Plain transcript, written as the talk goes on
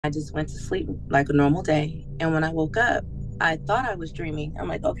I just went to sleep like a normal day. And when I woke up, I thought I was dreaming. I'm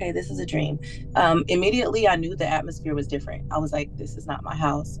like, okay, this is a dream. Immediately, I knew the atmosphere was different. I was like, this is not my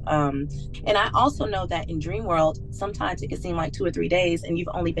house. And I also know that in dream world, sometimes it can seem like 2 or 3 days and you've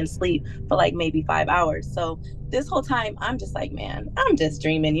only been asleep for like maybe 5 hours. So this whole time, I'm just like, man, I'm just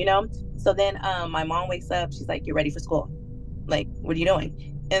dreaming. So then my mom wakes up. She's like, you're ready for school. Like, what are you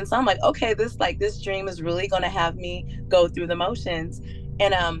doing? And so I'm like, okay, this dream is really going to have me go through the motions.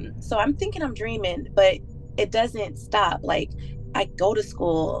 And so I'm thinking I'm dreaming, but it doesn't stop. Like, I go to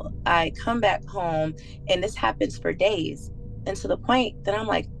school, I come back home, and this happens for days. And to the point that I'm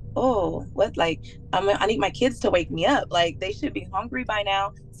like, oh, what? Like, I need my kids to wake me up. Like, they should be hungry by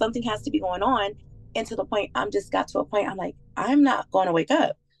now. Something has to be going on. And to the point, I'm just got to a point, I'm like, I'm not going to wake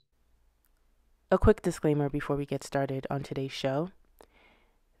up. A quick disclaimer before we get started on today's show.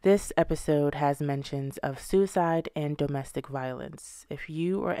 This episode has mentions of suicide and domestic violence. If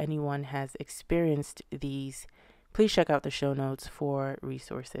you or anyone has experienced these, please check out the show notes for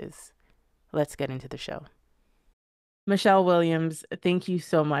resources. Let's get into the show. Michelle Williams, thank you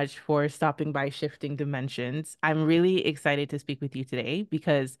so much for stopping by Shifting Dimensions. I'm really excited to speak with you today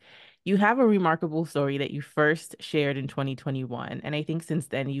because you have a remarkable story that you first shared in 2021. And I think since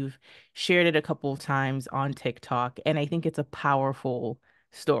then you've shared it a couple of times on TikTok. And I think it's a powerful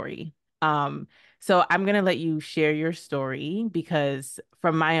story. Um, so I'm going to let you share your story because,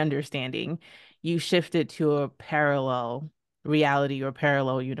 from my understanding, you shifted to a parallel reality or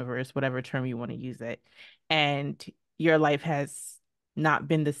parallel universe, whatever term you want to use it. And your life has not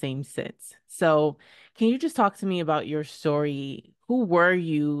been the same since. So, can you just talk to me about your story? Who were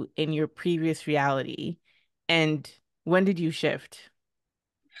you in your previous reality? And when did you shift?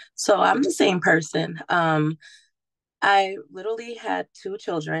 So I'm the same person. I literally had two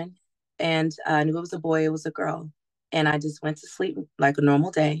children, and I knew it was a boy, it was a girl. And I just went to sleep like a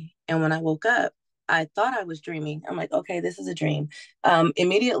normal day. And when I woke up, I thought I was dreaming. I'm like, okay, this is a dream.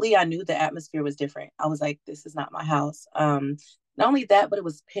 Immediately, I knew the atmosphere was different. I was like, this is not my house. Not only that, but it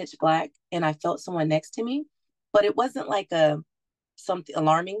was pitch black, and I felt someone next to me, but it wasn't like a something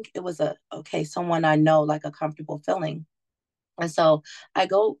alarming. It was a okay, someone I know, like a comfortable feeling. And so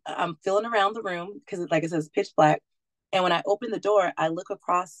I'm feeling around the room because, like I said, it's pitch black. And when I open the door, I look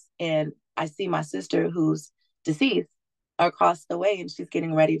across and I see my sister who's deceased across the way, and she's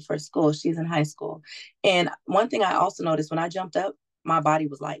getting ready for school. She's in high school. And one thing I also noticed when I jumped up, my body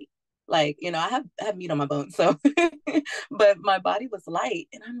was light. Like, I have meat on my bones. So, but my body was light.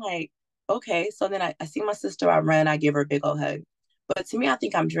 And I'm like, okay. So then I see my sister, I run, I give her a big old hug. But to me, I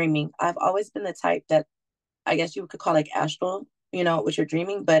think I'm dreaming. I've always been the type that I guess you could call like astral, what you're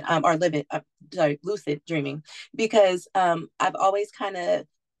dreaming, but or lucid dreaming, because I've always kind of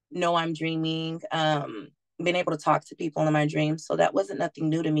know I'm dreaming, been able to talk to people in my dreams, so that wasn't nothing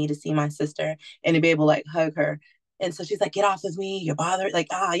new to me to see my sister and to be able to like hug her. And so she's like, "Get off of me! You're bothered." Like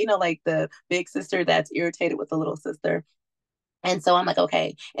like the big sister that's irritated with the little sister. And so I'm like,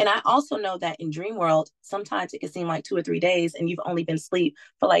 okay. And I also know that in dream world, sometimes it can seem like 2 or 3 days and you've only been asleep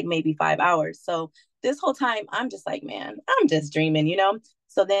for like maybe 5 hours. So this whole time, I'm just like, man, I'm just dreaming.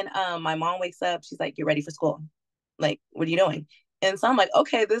 So then my mom wakes up. She's like, you're ready for school. Like, what are you doing? And so I'm like,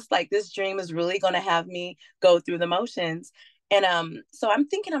 okay, this dream is really going to have me go through the motions. And so I'm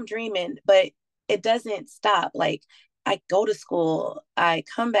thinking I'm dreaming, but it doesn't stop. Like, I go to school, I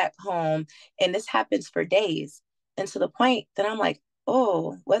come back home, and this happens for days, and to the point that I'm like,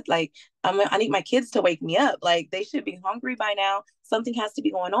 oh, what? Like, I need my kids to wake me up. Like, they should be hungry by now. Something has to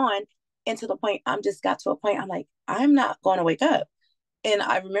be going on. And to the point, I'm just got to a point, I'm like, I'm not going to wake up. And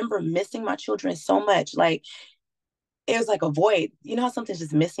I remember missing my children so much. Like, it was like a void. You know how something's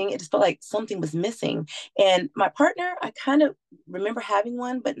just missing? It just felt like something was missing. And my partner, I kind of remember having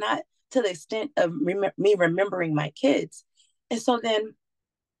one, but not to the extent of me remembering my kids. And so then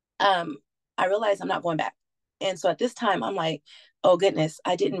um, I realized I'm not going back. And so at this time, I'm like, oh goodness,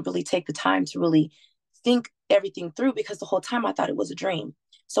 I didn't really take the time to really think everything through because the whole time I thought it was a dream.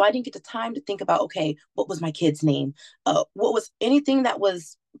 So I didn't get the time to think about, okay, what was my kid's name? What was anything that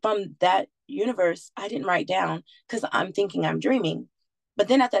was from that universe? I didn't write down because I'm thinking I'm dreaming. But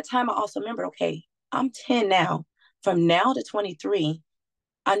then at that time, I also remember, okay, I'm 10 now. From now to 23,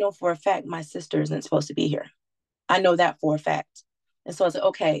 I know for a fact my sister isn't supposed to be here. I know that for a fact. And so I was like,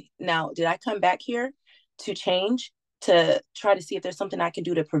 okay, now did I come back here to change, to try to see if there's something I can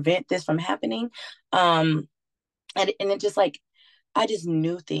do to prevent this from happening? And it just like I just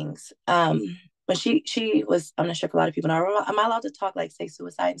knew things. But she was, I'm not sure if a lot of people know. Am I allowed to talk like say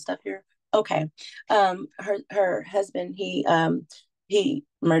suicide and stuff here? Okay. Her husband, he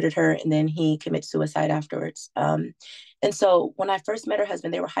murdered her, and then he committed suicide afterwards. And so when I first met her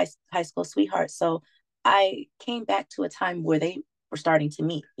husband, they were high school sweethearts. So I came back to a time where they were starting to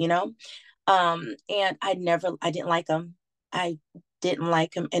meet, you know. And I didn't like him. I didn't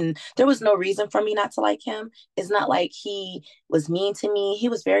like him, and there was no reason for me not to like him. It's not like he was mean to me. He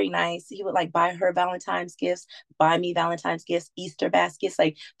was very nice. He would like buy her Valentine's gifts, buy me Valentine's gifts, Easter baskets.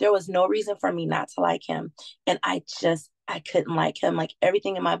 Like there was no reason for me not to like him, and I couldn't like him. Like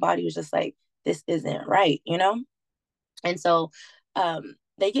everything in my body was just like, this isn't right, you know. And so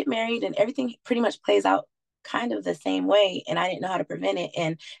they get married, and everything pretty much plays out kind of the same way. And I didn't know how to prevent it.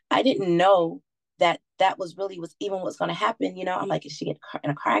 And I didn't know that that was really was even what's going to happen. You know, I'm like, did she get in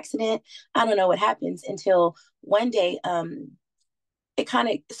a car accident? I don't know what happens until one day, it kind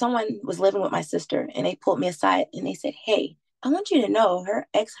of, someone was living with my sister and they pulled me aside and they said, hey, I want you to know her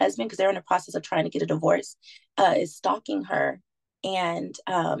ex-husband, because they're in the process of trying to get a divorce, is stalking her. And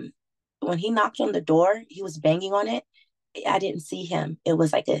when he knocked on the door, he was banging on it. I didn't see him. It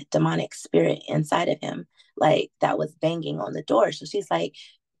was like a demonic spirit inside of him, like that was banging on the door. So she's like,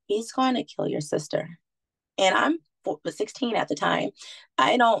 he's going to kill your sister. And I'm 16 at the time.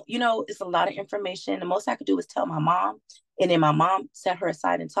 I don't, you know, it's a lot of information. The most I could do was tell my mom. And then my mom set her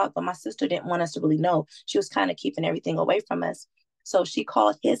aside and talked, but my sister didn't want us to really know. She was kind of keeping everything away from us. So she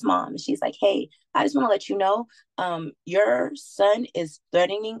called his mom and she's like, hey, I just want to let you know, your son is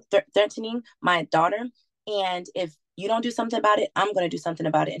threatening my daughter. And if you don't do something about it, I'm going to do something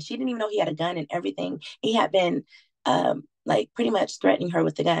about it. And she didn't even know he had a gun and everything. He had been like pretty much threatening her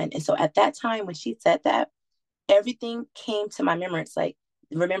with the gun. And so at that time, when she said that, everything came to my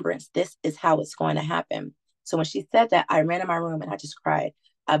remembrance. This is how it's going to happen. So when she said that, I ran in my room and I just cried.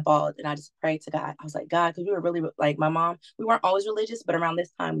 I bawled and I just prayed to God. I was like, God, because we were really like my mom, we weren't always religious, but around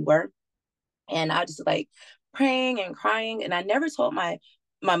this time we were. And I just like praying and crying. And I never told my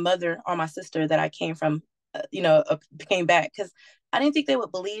mother or my sister that I came from, came back, because I didn't think they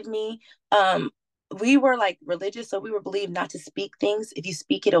would believe me. We were like religious, so we were believed not to speak things. If you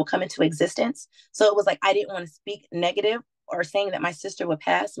speak it, it'll come into existence. So it was like I didn't want to speak negative or saying that my sister would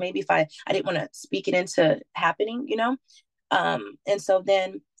pass. Maybe if I didn't want to speak it into happening, you know. And so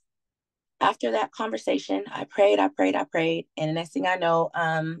then after that conversation, I prayed. And the next thing I know,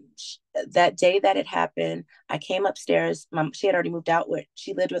 that day that it happened, I came upstairs. She had already moved out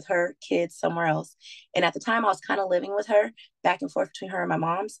she lived with her kids somewhere else. And at the time I was kind of living with her back and forth between her and my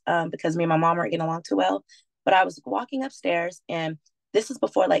mom's, because me and my mom weren't getting along too well. But I was walking upstairs, and this was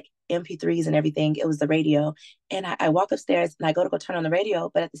before like MP3s and everything. It was the radio. And I walk upstairs and I go to turn on the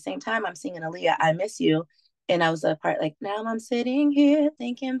radio. But at the same time, I'm singing Aaliyah, I Miss You. And I was a part like, now I'm sitting here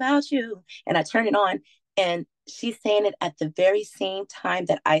thinking about you. And I turned it on, and she's saying it at the very same time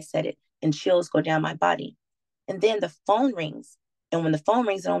that I said it, and chills go down my body. And then the phone rings. And when the phone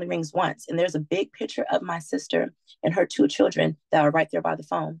rings, it only rings once. And there's a big picture of my sister and her two children that are right there by the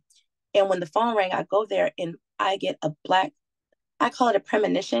phone. And when the phone rang, I go there and I get a black, I call it a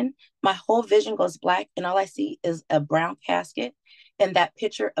premonition. My whole vision goes black, and all I see is a brown casket and that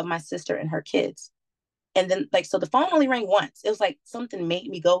picture of my sister and her kids. And then, like, so the phone only rang once. It was like something made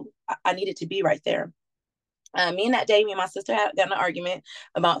me go, I needed to be right there. Me and that day, me and my sister had got an argument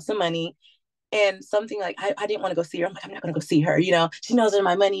about some money, and something like I didn't want to go see her. I'm like, I'm not going to go see her. You know, she knows where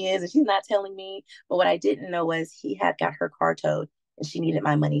my money is and she's not telling me. But what I didn't know was he had got her car towed, and she needed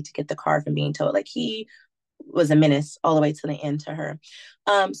my money to get the car from being towed. Like he was a menace all the way to the end to her.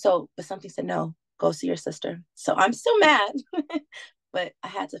 But something said, no, go see your sister. So I'm still mad, but I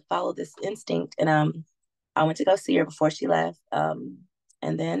had to follow this instinct. And I went to go see her before she left. And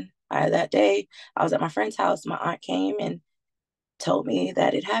then that day, I was at my friend's house. My aunt came and told me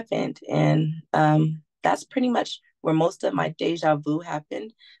that it happened. And that's pretty much where most of my deja vu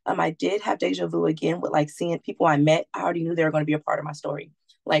happened. I did have deja vu again with like seeing people I met. I already knew they were going to be a part of my story.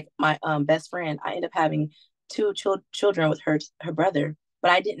 Like my best friend, I ended up having two children with her brother,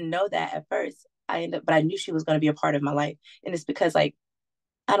 but I didn't know that at first. But I knew she was going to be a part of my life. And it's because like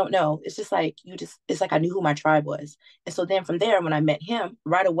I don't know. It's just like it's like I knew who my tribe was. And so then from there, when I met him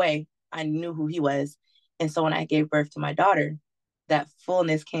right away, I knew who he was. And so when I gave birth to my daughter, that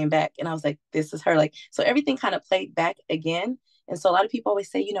fullness came back, and I was like, this is her. Like, so everything kind of played back again. And so a lot of people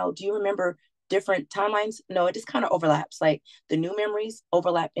always say, do you remember different timelines? No, it just kind of overlaps. Like the new memories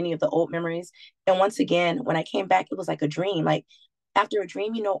overlap any of the old memories. And once again, when I came back, it was like a dream. Like after a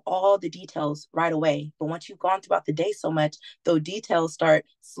dream, you know all the details right away. But once you've gone throughout the day so much, those details start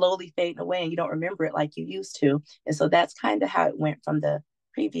slowly fading away and you don't remember it like you used to. And so that's kind of how it went from the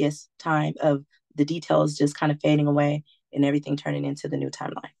previous time of the details just kind of fading away and everything turning into the new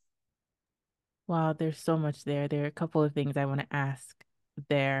timeline. Wow, there's so much there. There are a couple of things I want to ask.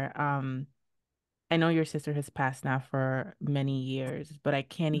 there. I know your sister has passed now for many years, but I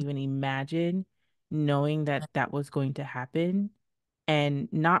can't even imagine knowing that that was going to happen and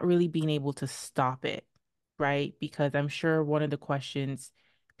not really being able to stop it, right? Because I'm sure one of the questions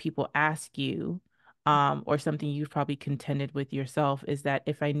people ask you, or something you've probably contended with yourself, is that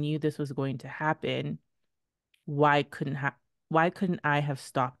if I knew this was going to happen, why couldn't ha why couldn't I have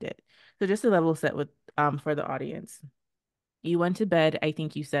stopped it? So just a level set with for the audience. You went to bed, I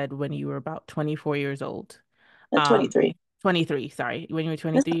think you said when you were about 24 years old. At Um, 23. 23, sorry, when you were That's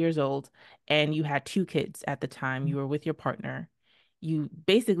 23 years old and you had two kids at the time, you were with your partner. You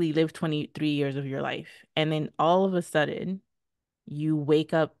basically lived 23 years of your life. And then all of a sudden, you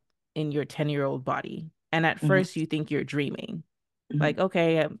wake up in your 10-year-old body. And at fine. first you think you're dreaming. Hmm. Like,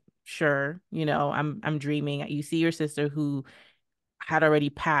 okay, sure, I'm dreaming. You see your sister who had already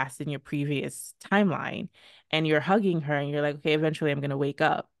passed in your previous timeline, and you're hugging her and you're like, okay, eventually I'm going to wake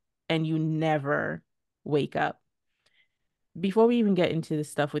up. And you never wake up. Before we even get into the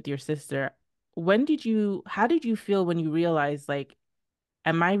stuff with your sister, how did you feel when you realized, like,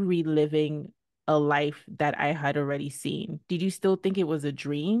 am I reliving a life that I had already seen? Did you still think it was a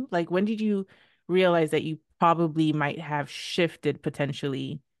dream? Like, when did you realize that you probably might have shifted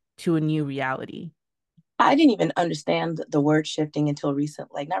potentially to a new reality? I didn't even understand the word shifting until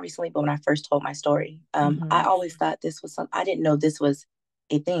recent, like not recently, but when I first told my story. I Mm-hmm. always thought this was I didn't know this was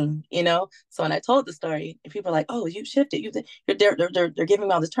a thing, you know? So when I told the story, and people are like, oh, you shifted. They're giving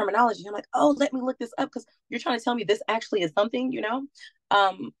me all this terminology. I'm like, oh, let me look this up because you're trying to tell me this actually is something, you know?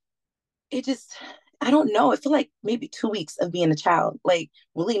 Um, it just, I don't know. I feel like maybe 2 weeks of being a child, like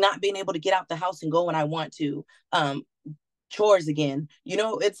really not being able to get out the house and go when I want to. Chores again. You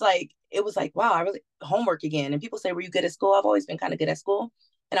know, it's like it was like, wow, I really homework again. And people say, were you good at school? I've always been kind of good at school.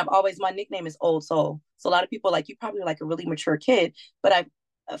 And I've always my nickname is Old Soul. So a lot of people are like, you probably like a really mature kid, but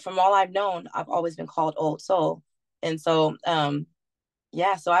I've from all I've known, I've always been called Old Soul. And so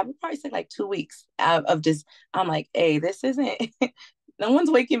yeah, so I would probably say like 2 weeks of just I'm like, hey, this isn't no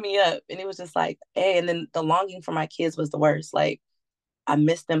one's waking me up. And it was just like, hey, and then the longing for my kids was the worst. Like I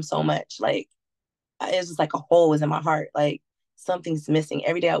missed them so much. Like it's just like a hole was in my heart. Like something's missing.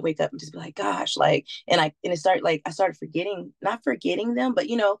 Every day I wake up and just be like, gosh, like, and it started like I started forgetting, not forgetting them, but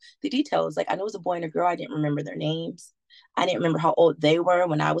the details. Like I knew it was a boy and a girl. I didn't remember their names. I didn't remember how old they were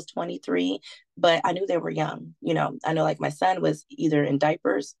when I was 23, but I knew they were young. I know like my son was either in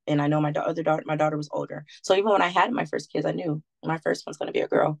diapers, and I know my daughter was older. So even when I had my first kids, I knew my first one's going to be a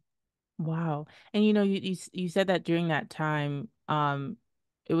girl. Wow. And you said that during that time,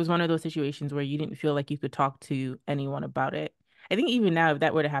 it was one of those situations where you didn't feel like you could talk to anyone about it. I think even now, if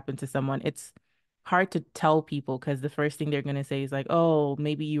that were to happen to someone, it's hard to tell people because the first thing they're gonna say is like, "Oh,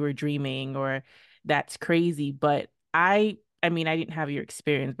 maybe you were dreaming," or "That's crazy." But I mean, I didn't have your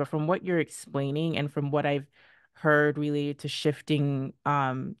experience, but from what you're explaining and from what I've heard related to shifting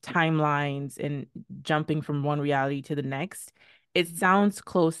timelines and jumping from one reality to the next, it sounds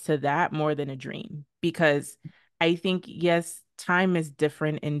close to that more than a dream because I think, yes, time is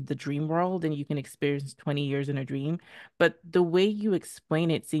different in the dream world and you can experience 20 years in a dream. But the way you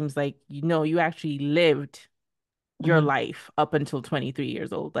explain it seems like, you actually lived your Mm-hmm. life up until 23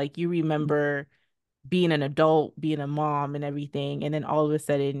 years old. Like you remember being an adult, being a mom and everything. And then all of a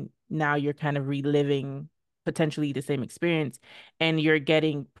sudden, now you're kind of reliving potentially the same experience and you're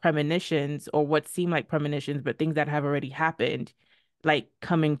getting premonitions or what seem like premonitions, but things that have already happened, like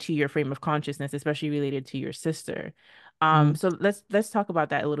coming to your frame of consciousness, especially related to your sister. Mm-hmm. So let's talk about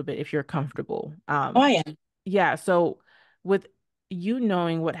that a little bit if you're comfortable. Oh yeah. Yeah, so with you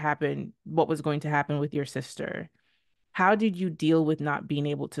knowing what happened, what was going to happen with your sister, how did you deal with not being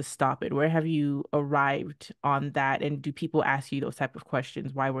able to stop it? Where have you arrived on that? And do people ask you those type of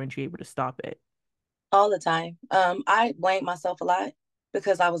questions? Why weren't you able to stop it? All the time. I blamed myself a lot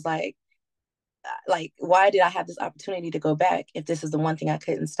because I was like, why did I have this opportunity to go back if this is the one thing I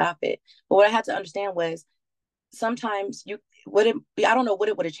couldn't stop it? But what I had to understand was sometimes you would it I don't know what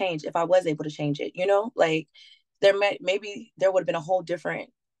it would have changed if I was able to change it, like maybe there would have been a whole different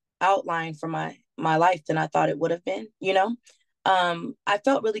outline for my life than I thought it would have been. I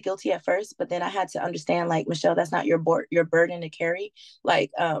felt really guilty at first, but then I had to understand, like, Michelle, that's not your burden to carry.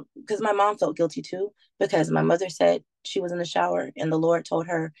 Like, because my mom felt guilty too, because my mother said she was in the shower and the Lord told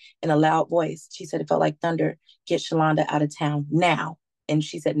her in a loud voice, she said it felt like thunder, get Shalonda out of town now. And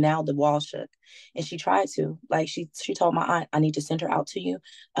she said, now the wall shook. And she tried to, like, she told my aunt, I need to send her out to you.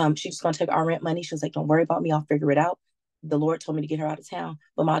 She's just gonna take our rent money. She was like, don't worry about me, I'll figure it out. The Lord told me to get her out of town.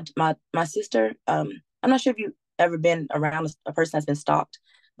 But my sister, I'm not sure if you've ever been around a person that's been stalked,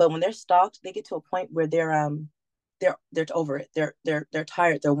 but when they're stalked, they get to a point where they're they're over it. They're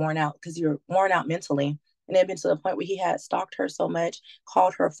tired. They're worn out because you're worn out mentally. And it had been to the point where he had stalked her so much,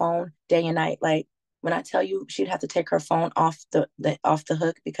 called her phone day and night. Like when I tell you, she'd have to take her phone off off the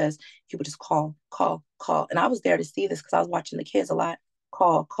hook because he would just call, call, call. And I was there to see this because I was watching the kids a lot.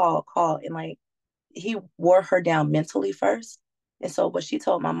 Call, call, call, and like he wore her down mentally first. And so what she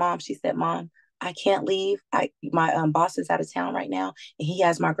told my mom, she said, "Mom, I can't leave. My boss is out of town right now, and he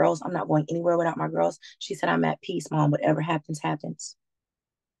has my girls. I'm not going anywhere without my girls." She said, "I'm at peace, Mom. Whatever happens, happens."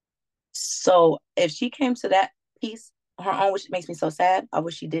 So if she came to that peace on her own, which makes me so sad, I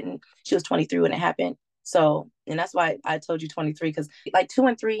wish she didn't. She was 23 when it happened. So, and that's why I told you 23, because like 2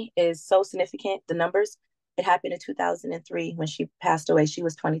 and 3 is so significant, the numbers. It happened in 2003 when she passed away. She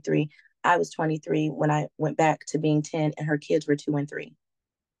was 23. I was 23 when I went back to being 10, and her kids were 2 and 3.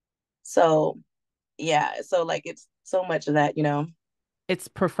 So, yeah. So, like, it's so much of that, you know? It's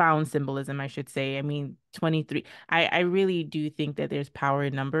profound symbolism, I should say. I mean, 23. I really do think that there's power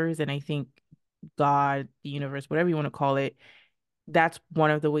in numbers, and I think God, the universe, whatever you want to call it, that's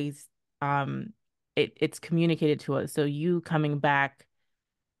one of the ways um it's communicated to us. So you coming back,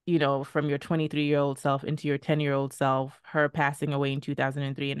 from your 23-year-old self into your 10-year-old self, her passing away in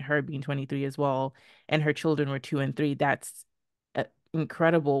 2003 and her being 23 as well, and her children were 2 and 3. That's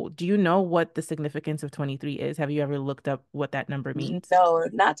incredible. Do you know what the significance of 23 is? Have you ever looked up what that number means? No,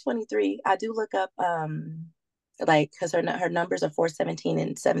 not 23. I do look up like because her numbers are 417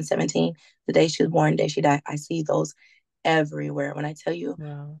 and 717. The day she was born, the day she died. I see those everywhere. When I tell you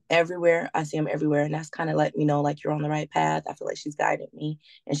Wow. everywhere, I see them everywhere. And that's kind of let me know like you're on the right path. I feel like she's guided me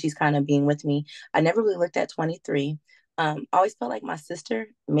and she's kind of being with me. I never really looked at 23. I always felt like my sister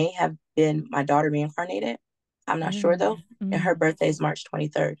may have been my daughter reincarnated. I'm not sure though. Mm, And her mm. birthday is March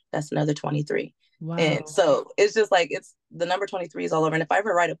 23rd. That's another 23. And Wow. so it's just like it's the number 23 is all over. And if I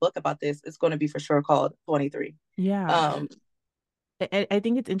ever write a book about this, it's going to be for sure called 23. Yeah. Um, I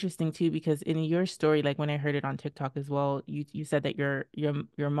think it's interesting too because in your story, like when I heard it on TikTok as well, you said that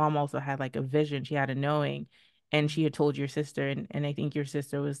your mom also had like a vision, she had a knowing, and she had told your sister, and I think your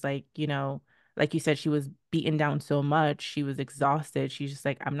sister was like, like you said, she was beaten down so much, she was exhausted. She's just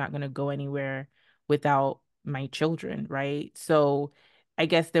like, I'm not gonna go anywhere without my children, right? So I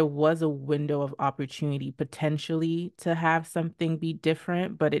guess there was a window of opportunity potentially to have something be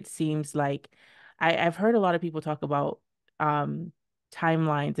different, but it seems like I've heard a lot of people talk about um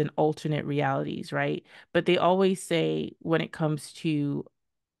timelines and alternate realities, right? But they always say when it comes to,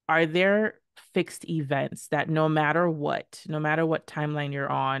 are there fixed events that no matter what timeline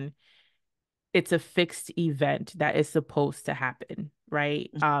you're on, it's a fixed event that is supposed to happen, right?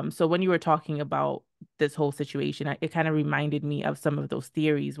 So when you were talking about this whole situation, it kind of reminded me of some of those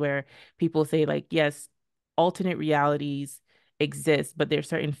theories where people say like, yes, alternate realities exist, but there's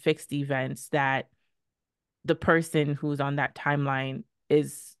certain fixed events that the person who's on that timeline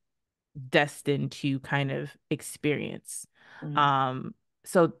is destined to kind of experience. mhm, Um,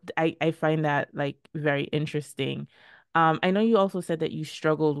 so I find that like very interesting. I know you also said that you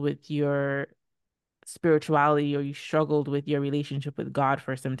struggled with your spirituality or you struggled with your relationship with God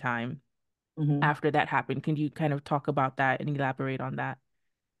for some time mhm. after that happened. Can you kind of talk about that and elaborate on that?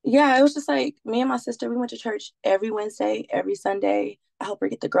 Yeah, it was just like me and my sister, we went to church every Wednesday, every Sunday. I helped her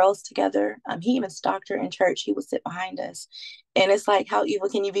get the girls together. He even stalked her in church. He would sit behind us. And it's like, how evil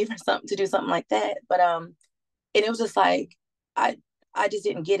can you be for something to do something like that? But and it was just like I I just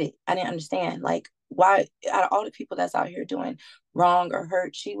didn't get it. I didn't understand like why out of all the people that's out here doing wrong or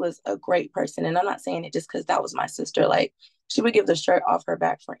hurt, she was a great person. And I'm not saying it just because that was my sister. Like she would give the shirt off her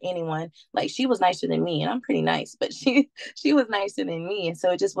back for anyone. Like she was nicer than me, and I'm pretty nice, but she was nicer than me. And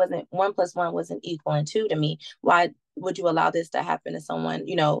so it just wasn't 1 plus 1 wasn't equal two to me. Why would you allow this to happen to someone,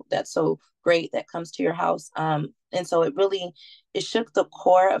 that's so great that comes to your house? And so it shook the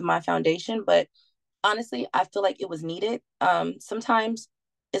core of my foundation, but honestly, I feel like it was needed. Sometimes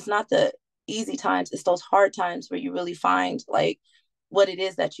it's not the easy times, it's those hard times where you really find like what it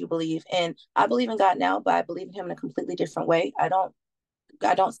is that you believe. And I believe in God now, but I believe in him in a completely different way. I don't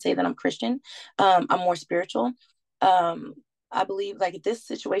say that I'm Christian. I'm more spiritual. Um, I believe like if this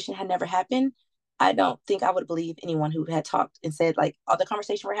situation had never happened, I don't think I would believe anyone who had talked and said like all the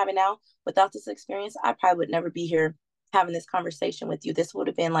conversation we're having now. Without this experience, I probably would never be here having this conversation with you. This would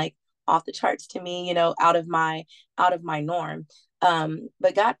have been like off the charts to me, out of my norm.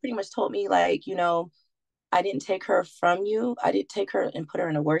 But God pretty much told me like, I didn't take her from you. I didn't take her and put her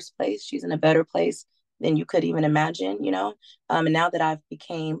in a worse place. She's in a better place than you could even imagine. And now that I've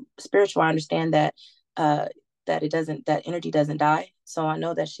became spiritual, I understand uh, that energy doesn't die. So I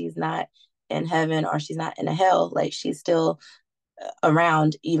know that she's not in heaven or she's not in a hell. Like she's still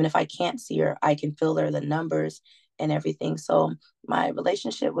around. Even if I can't see her, I can feel her, the numbers. and everything. So my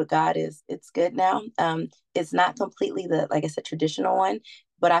relationship with God it's good now. It's not completely the, like I said, traditional one,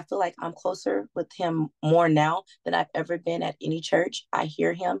 but I feel like I'm closer with him more now than I've ever been at any church. I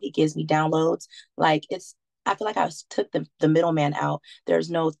hear him, he gives me downloads. Like it's I feel like I took the middleman out. There's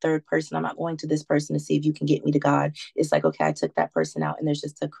no third person. I'm not going to this person to see if you can get me to God. It's like, okay, I took that person out, and there's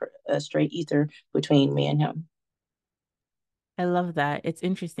just a straight ether between me and him. I love that. It's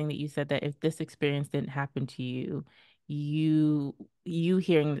interesting that you said that if this experience didn't happen to you, you you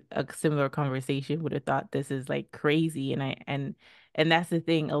hearing a similar conversation would have thought this is like crazy. And that's the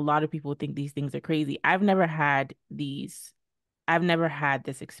thing. A lot of people think these things are crazy. I've never had this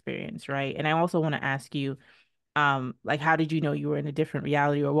experience, right? And I also want to ask you, like how did you know you were in a different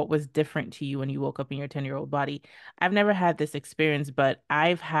reality, or what was different to you when you woke up in your 10-year-old body? I've never had this experience, but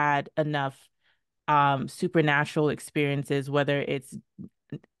I've had enough supernatural experiences, whether it's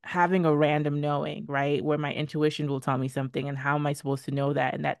having a random knowing, right? Where my intuition will tell me something, and how am I supposed to know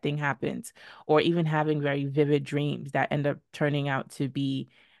that? And that thing happens. Or even having very vivid dreams that end up turning out to be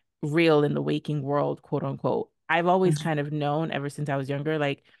real in the waking world, quote unquote. I've always Mhm. kind of known ever since I was younger,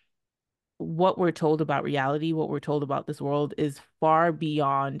 like what we're told about reality, what we're told about this world is far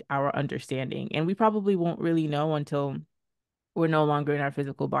beyond our understanding. And we probably won't really know until we're no longer in our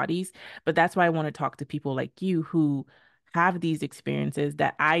physical bodies. But that's why I want to talk to people like you who have these experiences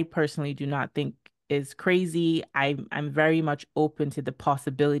that I personally do not think is crazy. I'm very much open to the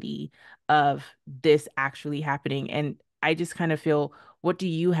possibility of this actually happening. And I just kind of feel, what do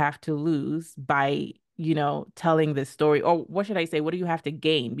you have to lose by, telling this story? Or what should I say? What do you have to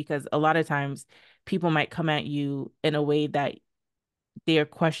gain? Because a lot of times people might come at you in a way that they're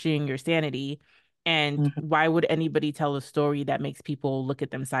questioning your sanity. And Mhm. why would anybody tell a story that makes people look at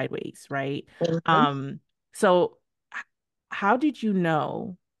them sideways, right? Mhm. Um, so how did you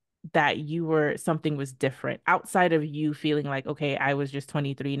know that something was different outside of you feeling like, okay, I was just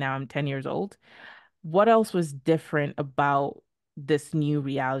 23, now I'm 10 years old? What else was different about this new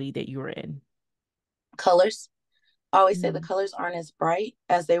reality that you were in? Colors. I always say the Mm. colors aren't as bright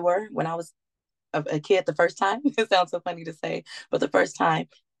as they were when I was a kid the first time. It sounds so funny to say, but the first time,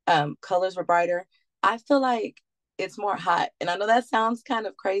 colors were brighter. I feel like it's more hot. And I know that sounds kind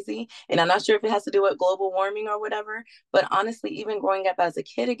of crazy. And I'm not sure if it has to do with global warming or whatever. But honestly, even growing up as a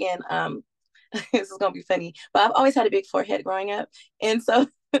kid again, this is gonna be funny, but I've always had a big forehead growing up. And so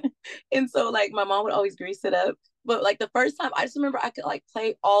and so like my mom would always grease it up. But like the first time, I just remember I could like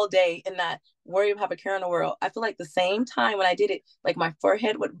play all day and not worry about have a care in the world. I feel like the same time when I did it, like my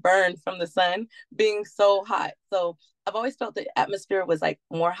forehead would burn from the sun being so hot. So I've always felt the atmosphere was like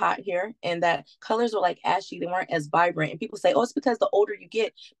more hot here, and that colors were like ashy. They weren't as vibrant. And people say, oh, it's because the older you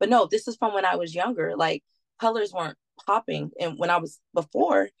get. But no, this is from when I was younger. Like colors weren't popping. And when I was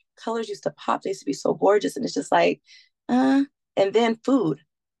before, colors used to pop. They used to be so gorgeous. And it's just like, uh, and then food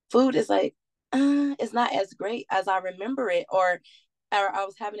is like it's not as great as I remember it, or I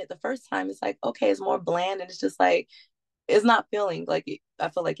was having it the first time. It's like, okay, it's more bland, and it's just like it's not feeling like it, I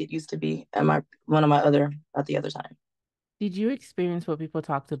feel like it used to be at my one of my other at the other time. Did you experience what people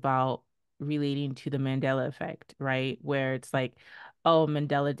talked about relating to the Mandela effect, right? Where it's like, oh,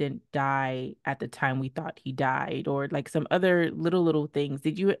 Mandela didn't die at the time we thought he died, or like some other little things.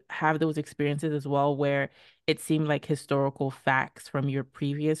 Did you have those experiences as well, where it seemed like historical facts from your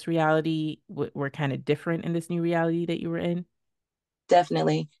previous reality were kind of different in this new reality that you were in?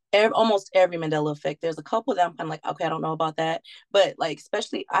 Definitely. Almost every Mandela effect. There's a couple that I'm kind of like, okay, I don't know about that. But like,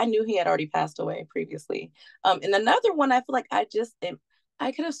 especially, I knew he had already passed away previously. And another one, I feel like I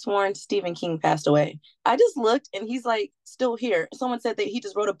could have sworn Stephen King passed away. I just looked and he's like still here. Someone said that he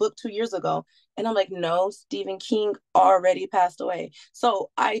just wrote a book 2 years ago. And I'm like, no, Stephen King already passed away.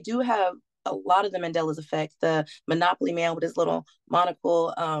 So I do have a lot of the Mandela's effect. The Monopoly man with his little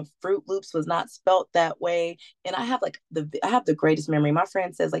monocle, Fruit Loops was not spelt that way, and I have the greatest memory. My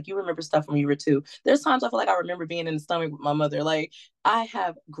friend says like you remember stuff when you were two. There's times I feel like I remember being in the stomach with my mother. Like I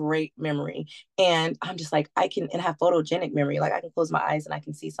have great memory, and I'm just like I can and have photogenic memory. Like I can close my eyes and I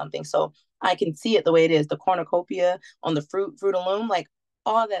can see something, so I can see it the way it is. The cornucopia on the Fruit of Loom, like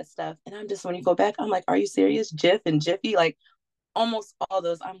all that stuff. And I'm just when you go back, I'm like, are you serious? Jif and Jiffy, like almost all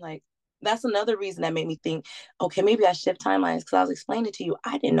those. I'm like, that's another reason that made me think, okay, maybe I shift timelines because I was explaining to you,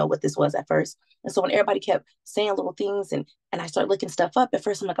 I didn't know what this was at first. And so when everybody kept saying little things and I started looking stuff up, at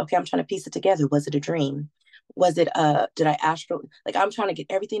first I'm like, okay, I'm trying to piece it together. Was it a dream? Was it did I astral like I'm trying to get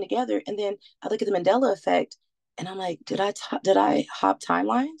everything together? And then I look at the Mandela effect and I'm like, did I hop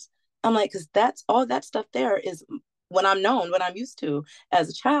timelines? I'm like, because that's all that stuff there is when I'm known, what I'm used to as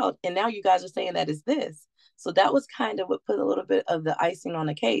a child. And now you guys are saying that is this. So that was kind of what put a little bit of the icing on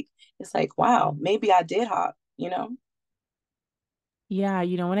the cake. It's like, wow, maybe I did hop. you know? Yeah,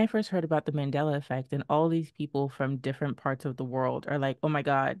 when I first heard about the Mandela effect and all these people from different parts of the world are like, oh my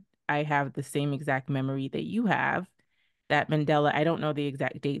God, I have the same exact memory that you have. That Mandela, I don't know the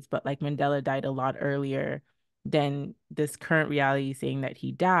exact dates, but like Mandela died a lot earlier than this current reality saying that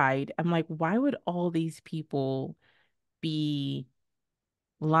he died. I'm like, why would all these people be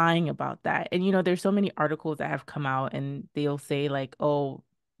lying about that? And there's so many articles that have come out and they'll say like, oh,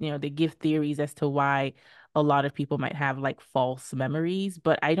 they give theories as to why a lot of people might have like false memories,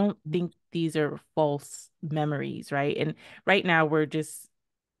 but I don't think these are false memories, right? And right now we're just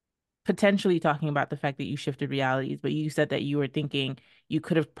potentially talking about the fact that you shifted realities, but you said that you were thinking you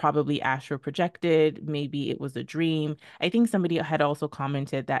could have probably astral projected, maybe it was a dream. I think somebody had also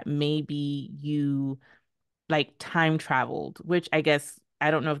commented that maybe you like time traveled, which I guess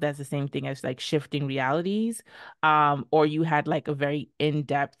I don't know if that's the same thing as like shifting realities, or you had like a very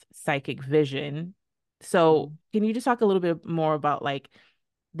in-depth psychic vision. So, can you just talk a little bit more about like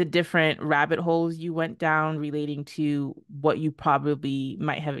the different rabbit holes you went down relating to what you probably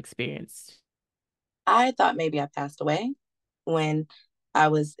might have experienced? I thought maybe I passed away when I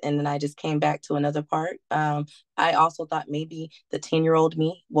was, and then I just came back to another part. I also thought maybe the 10-year-old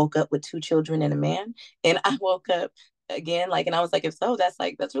me woke up with two children and a man, and I woke up again, like, and I was like, if so, that's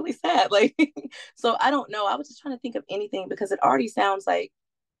like, that's really sad. Like, so I don't know. I was just trying to think of anything because it already sounds like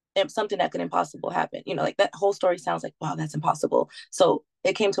something that could impossible happen. Like that whole story sounds like, wow, that's impossible. So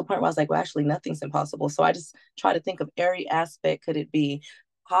it came to a point where I was like, well, actually, nothing's impossible. So I just try to think of every aspect. Could it be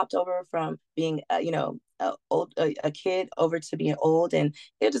hopped over from being, a kid over to being old, and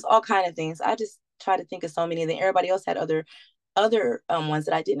it just all kind of things. I just try to think of so many. And then everybody else had other ones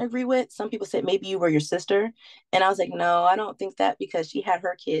that I didn't agree with. Some people said maybe you were your sister, and I was like, no, I don't think that because she had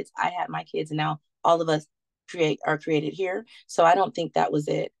her kids, I had my kids, and now all of us created here. So I don't think that was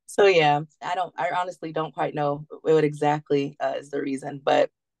it. So yeah, I honestly don't quite know what exactly is the reason, but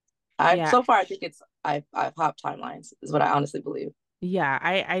I Yeah, so far I think it's I've hopped timelines is what I honestly believe. yeah,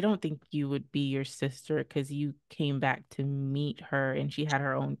 I don't think you would be your sister because you came back to meet her and she had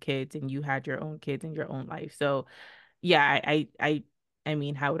her own kids and you had your own kids in your own life. So yeah, I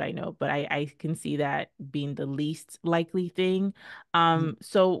mean, how would I know? But I can see that being the least likely thing.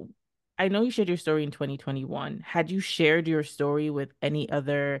 So I know you shared your story in 2021. Had you shared your story with any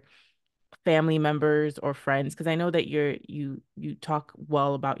other family members or friends? Because I know that you talk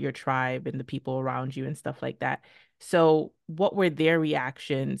well about your tribe and the people around you and stuff like that. So what were their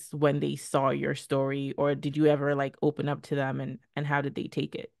reactions when they saw your story, or did you ever like open up to them and how did they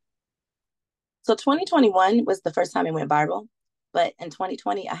take it? So 2021 was the first time it went viral. But in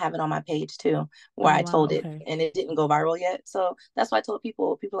 2020, I have it on my page too, where Oh I wow, told it okay. and it didn't go viral yet. So that's why I told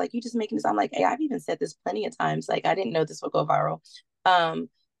people like, you just making this. I'm like, hey, I've even said this plenty of times. Like, I didn't know this would go viral. Um,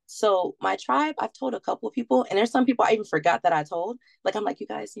 so my tribe, I've told a couple of people, and there's some people I even forgot that I told. Like, I'm like, you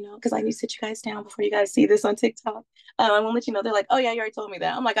guys, because I need to sit you guys down before you guys see this on TikTok. I want to let you know. They're like, oh yeah, you already told me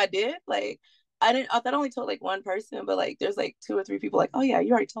that. I'm like, I did. Like, I didn't. I thought I only told like one person, but like, there's like two or three people like, oh yeah,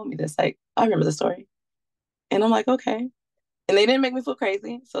 you already told me this. Like, I remember the story. And I'm like, okay. And they didn't make me feel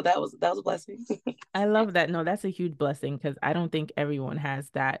crazy. So that was a blessing. I love that. No, that's a huge blessing because I don't think everyone has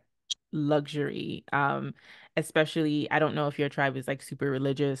that luxury. Especially I don't know if your tribe is like super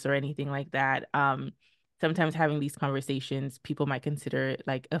religious or anything like that. Sometimes having these conversations, people might consider it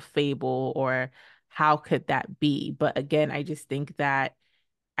like a fable or how could that be? But again, I just think that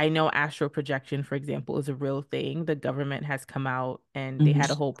I know astral projection, for example, is a real thing. The government has come out and they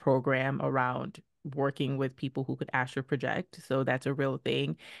had a Mhm. whole program around working with people who could astral project. So that's a real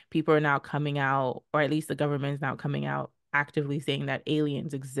thing. People are now coming out, or at least the government is now coming out actively saying that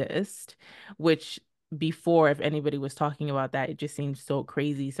aliens exist, which before, if anybody was talking about that, it just seems so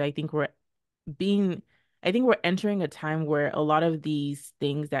crazy. So being, I think we're entering a time where a lot of these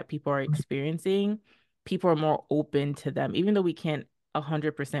things that people are experiencing, people are more open to them, even though we can't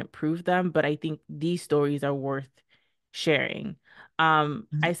 100% prove them. But I think these stories are worth sharing.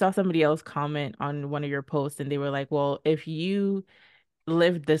 I saw somebody else comment on one of your posts and they were like, well, if you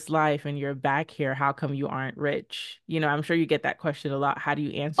lived this life and you're back here, how come you aren't rich? I'm sure you get that question a lot. How do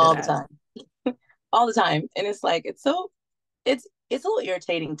you answer All the that? time. All the time. And it's like it's a little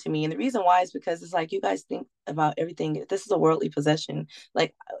irritating to me. And the reason why is because it's like you guys think about everything. This is a worldly possession.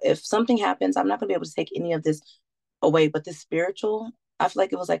 Like if something happens, I'm not gonna be able to take any of this away. But this spiritual, I feel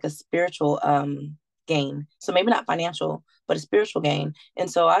like it was like a spiritual gain. So maybe not financial, but a spiritual gain. And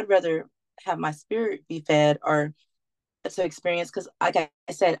so I'd rather have my spirit be fed or to experience because like I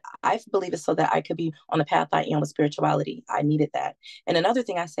said, I believe it's so that I could be on the path I am with spirituality. I needed that. And another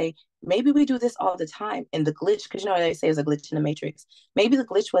thing I say, maybe we do this all the time. And the glitch, because they say there's a glitch in the matrix. Maybe the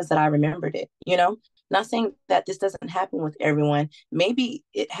glitch was that I remembered it. Not saying that this doesn't happen with everyone. Maybe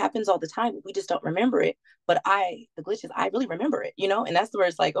it happens all the time. We just don't remember it. But the glitch is I really remember it, and that's where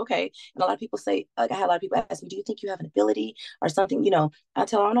it's like, okay. And a lot of people say, like, I had a lot of people ask me, do you think you have an ability or something? I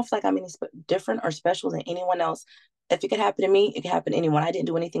tell them, I don't feel like I'm any different or special than anyone else. If it could happen to me, it could happen to anyone. I didn't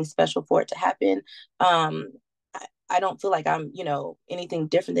do anything special for it to happen. Um, I don't feel like I'm, anything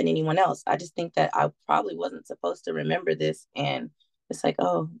different than anyone else. I just think that I probably wasn't supposed to remember this. And it's like,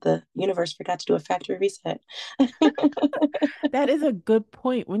 oh, the universe forgot to do a factory reset. That is a good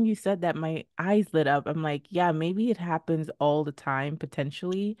point. When you said that, my eyes lit up. I'm like, yeah, maybe it happens all the time,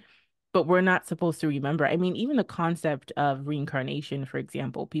 potentially, but we're not supposed to remember. I mean, even the concept of reincarnation, for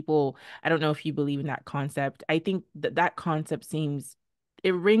example, people, I don't know if you believe in that concept. I think that that concept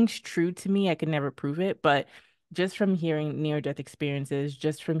it rings true to me. I can never prove it, but just from hearing near-death experiences,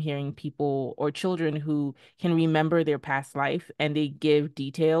 just from hearing people or children who can remember their past life and they give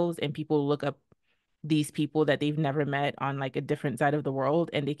details and people look up these people that they've never met on like a different side of the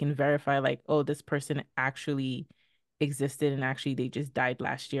world and they can verify like, oh, this person actually existed and actually they just died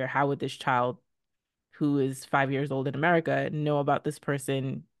last year. How would this child who is 5 years old in America know about this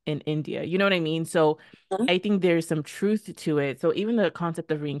person in India? You know what I mean? So I think there's some truth to it. So even the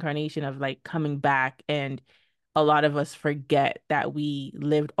concept of reincarnation, of like coming back, and a lot of us forget that we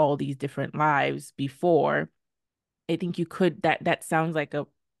lived all these different lives before. I think you could, that sounds like a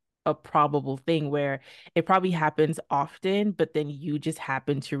probable thing where it probably happens often, but then you just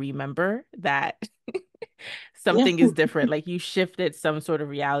happen to remember that Yeah. something is different. Like you shifted some sort of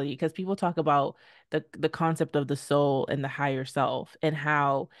reality, because people talk about the concept of the soul and the higher self, and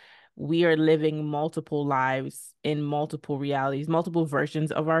how we are living multiple lives in multiple realities, multiple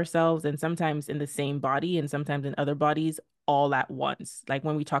versions of ourselves, and sometimes in the same body and sometimes in other bodies all at once. Like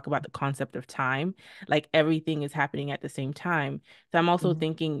when we talk about the concept of time, like everything is happening at the same time. So I'm also Mhm.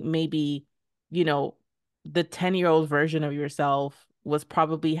 thinking maybe, you know, the 10-year-old version of yourself was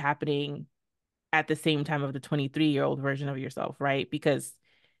probably happening at the same time of the 23-year-old version of yourself, right? Because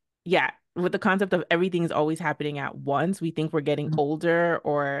yeah, with the concept of everything is always happening at once, we think we're getting Mhm. older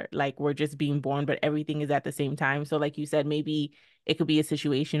or like we're just being born, but everything is at the same time. So like you said, maybe it could be a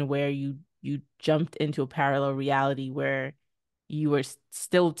situation where you jumped into a parallel reality where you were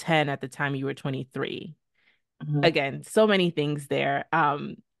still 10 at the time you were 23. Mhm. Again, so many things there,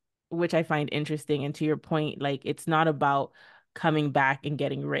 which I find interesting. And to your point, like it's not about coming back and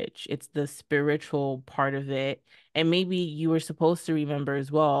getting rich. It's the spiritual part of it. And maybe you were supposed to remember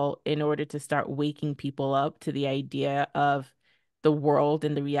as well in order to start waking people up to the idea of the world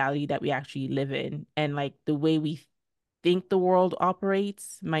and the reality that we actually live in. And like the way we think the world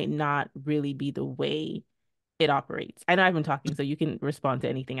operates might not really be the way it operates. I know I've been talking, so you can respond to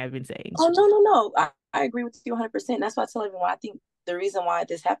anything I've been saying. Oh, no, no, no. I agree with you 100%. That's why I tell everyone I think the reason why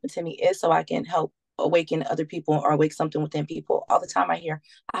this happened to me is so I can help awaken other people or awake something within people. All the time I hear,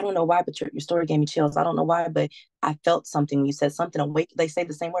 I don't know why, but your story gave me chills. I don't know why, but I felt something. You said something awake. They say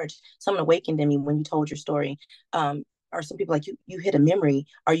the same words. Something awakened in me when you told your story. Or some people like you hit a memory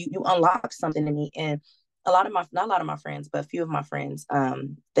or you unlocked something in me. And not a lot of my friends, but a few of my friends,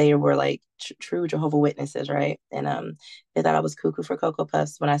 they were like true Jehovah Witnesses, right? And they thought I was cuckoo for Cocoa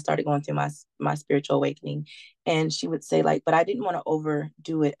Puffs when I started going through my spiritual awakening. And she would say like, but I didn't want to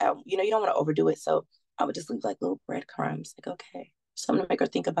overdo it. You don't want to overdo it. So I would just leave like little breadcrumbs, like, okay, something to make her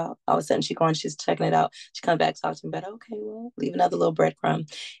think about. All of a sudden she going, she's checking it out. She comes back, talks to me about, okay, well, leave another little breadcrumb.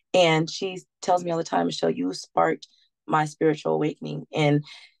 And she tells me all the time, Michelle, you sparked my spiritual awakening. And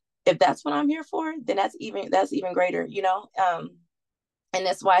if that's what I'm here for, then that's even greater, and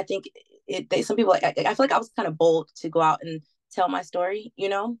that's why I think some people, like, I feel like I was kind of bold to go out and tell my story,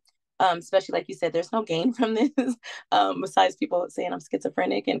 especially like you said, there's no gain from this, besides people saying I'm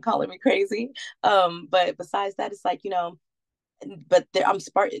schizophrenic and calling me crazy. But besides that, it's like, but I'm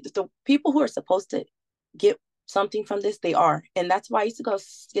smart. The people who are supposed to get something from this, they are. And that's why I used to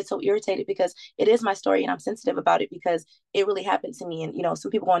get so irritated, because it is my story and I'm sensitive about it because it really happened to me. And,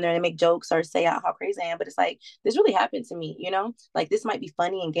 some people go on there and make jokes or say how crazy I am, but it's like, this really happened to me, like this might be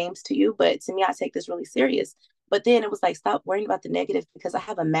funny and games to you, but to me, I take this really serious. But then it was like, stop worrying about the negative, because I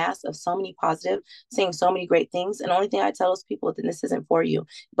have a mass of so many positive, saying so many great things. And the only thing I tell those people, then this isn't for you,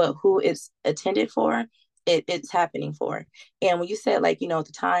 but who it's intended for, it's happening for. And when you said, like,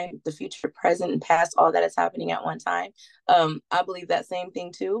 the time, the future, present, and past, all that is happening at one time, I believe that same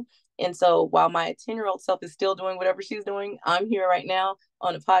thing too. And so while my 10-year-old self is still doing whatever she's doing, I'm here right now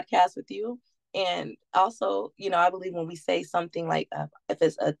on a podcast with you. And also, I believe when we say something like, if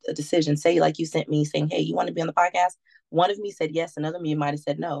it's a decision, say like you sent me saying, hey, you want to be on the podcast? one of me said yes, another me might have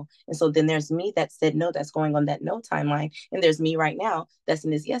said no. And so then there's me that said no, that's going on that no timeline. And there's me right now that's in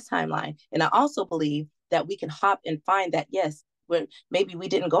this yes timeline. And I also believe that we can hop and find that yes, when maybe we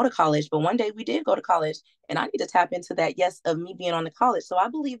didn't go to college, but one day we did go to college. And I need to tap into that yes of me being on the college. So I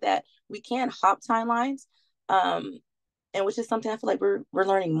believe that we can hop timelines. Um, and which is something I feel like we're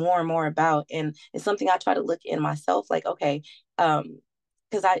learning more and more about. And it's something I try to look in myself, like, okay,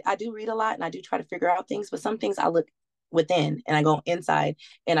 because I do read a lot and I do try to figure out things, but some things I look within and I go inside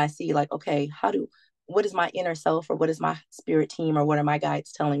and I see like, okay, what is my inner self or what is my spirit team or what are my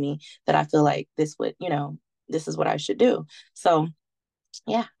guides telling me that I feel like this would, this is what I should do. So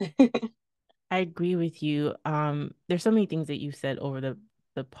yeah. I agree with you. There's so many things that you've said over the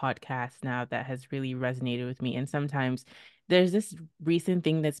podcast now that has really resonated with me. And sometimes there's this recent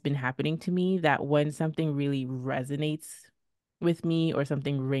thing that's been happening to me that when something really resonates with me or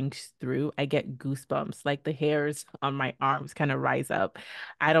something rings through, I get goosebumps. Like the hairs on my arms kind of rise up.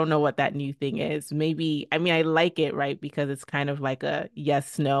 I don't know what that new thing is. Maybe, I mean, I like it, right? Because it's kind of like a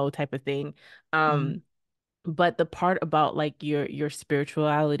yes, no type of thing. Mhm. But the part about like your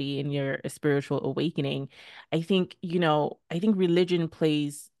spirituality and your spiritual awakening, I think religion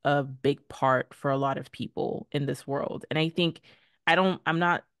plays a big part for a lot of people in this world. And I think I'm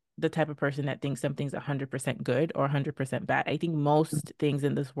not the type of person that thinks something's 100% good or 100% bad. I think most things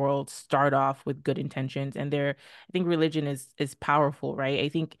in this world start off with good intentions, and I think religion is powerful, right? I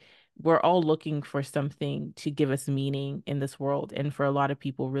think we're all looking for something to give us meaning in this world, and for a lot of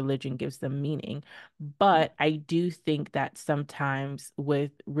people religion gives them meaning. But I do think that sometimes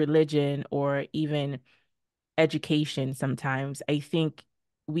with religion or even education, sometimes I think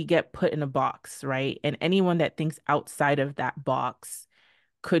we get put in a box, right? And anyone that thinks outside of that box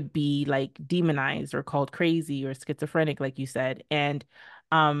could be like demonized or called crazy or schizophrenic, like you said. And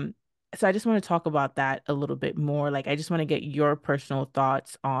um, so I just want to talk about that a little bit more. Like, I just want to get your personal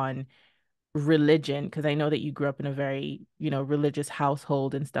thoughts on religion, because I know that you grew up in a very, religious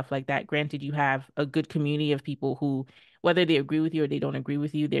household and stuff like that. Granted, you have a good community of people who, whether they agree with you or they don't agree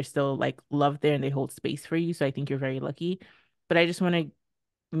with you, they're still like love there and they hold space for you. So I think you're very lucky. But I just want to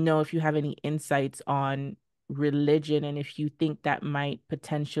know if you have any insights on religion and if you think that might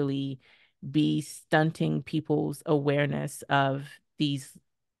potentially be stunting people's awareness of these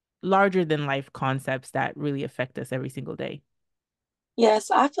larger than life concepts that really affect us every single day.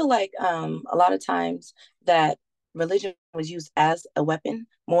 Yes, I feel like a lot of times that religion was used as a weapon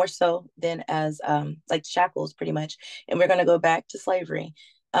more so than as like shackles, pretty much. And we're going to go back to slavery.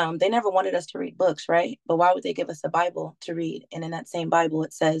 They never wanted us to read books, right? But why would they give us a Bible to read? And in that same Bible,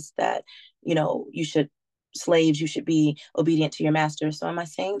 it says that, you should, slaves, you should be obedient to your master. So am I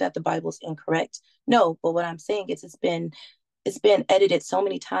saying that the Bible's incorrect? No, but what I'm saying is it's been edited so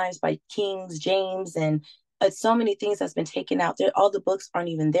many times by Kings, James, and so many things that's been taken out. There, all the books aren't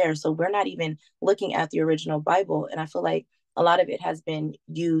even there, so we're not even looking at the original Bible. And I feel like a lot of it has been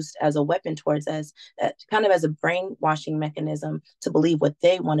used as a weapon towards us, kind of as a brainwashing mechanism to believe what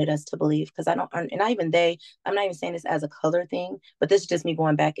they wanted us to believe. Because I don't, and not even they. I'm not even saying this as a color thing, but this is just me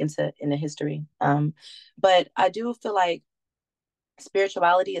going back into history. But I do feel like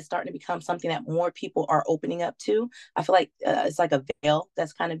spirituality is starting to become something that more people are opening up to. I feel like it's like a veil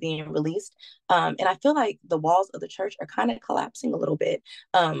that's kind of being released. And I feel like the walls of the church are kind of collapsing a little bit,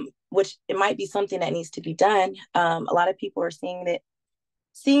 which it might be something that needs to be done. A lot of people are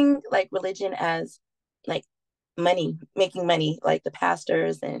seeing like religion as like money, making money, like the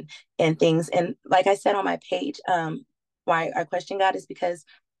pastors and things. And like I said on my page, why I question God is because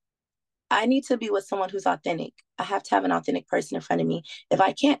I need to be with someone who's authentic. I have to have an authentic person in front of me. If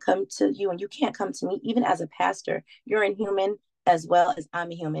I can't come to you and you can't come to me, even as a pastor, you're a human as well as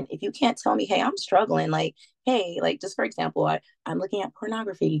I'm a human. If you can't tell me, hey, I'm struggling, like, hey, like just for example, I'm looking at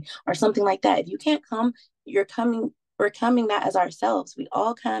pornography or something like that. If you can't come, you're coming, we're coming not as ourselves. We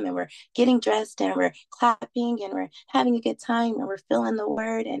all come and we're getting dressed and we're clapping and we're having a good time and we're feeling the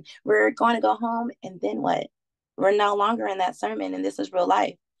word and we're going to go home. And then what? We're no longer in that sermon and this is real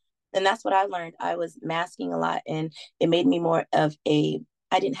life. And that's what I learned. I was masking a lot and it made me more of I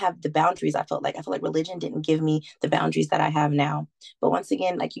didn't have the boundaries. I felt like religion didn't give me the boundaries that I have now. But once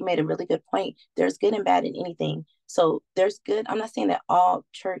again, like you made a really good point, there's good and bad in anything. So there's good. I'm not saying that all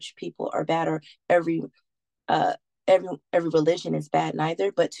church people are bad or every uh every religion is bad neither,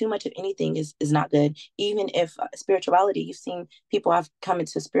 but too much of anything is not good. Even if spirituality, you've seen people have come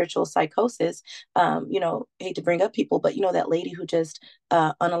into spiritual psychosis. Hate to bring up people, but that lady who just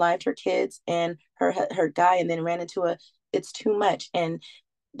unalived her kids and her guy and then ran into it's too much. And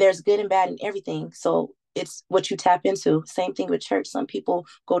there's good and bad in everything. So it's what you tap into. Same thing with church. Some people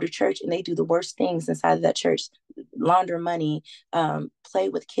go to church and they do the worst things inside of that church. launder money, play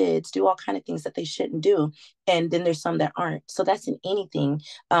with kids, do all kind of things that they shouldn't do. And then there's some that aren't. So that's in anything.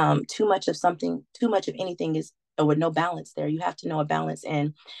 Too much of something, too much of anything is with no balance there. You have to know a balance.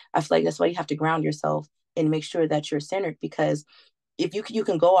 And I feel like that's why you have to ground yourself and make sure that you're centered, because if you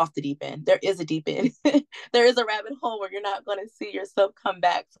can go off the deep end, there is a deep end. There is a rabbit hole where you're not going to see yourself come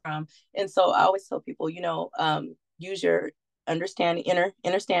back from. And so I always tell people, use your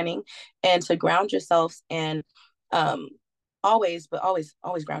understanding, and to ground yourselves, and um always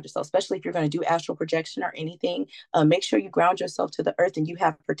ground yourself, especially if you're going to do astral projection or anything. Make sure you ground yourself to the earth, and you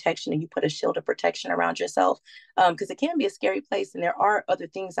have protection, and you put a shield of protection around yourself, because it can be a scary place, and there are other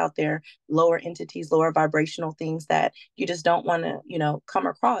things out there, lower entities, lower vibrational things that you just don't want to come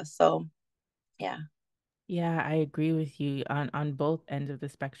across. So yeah. Yeah, I agree with you on both ends of the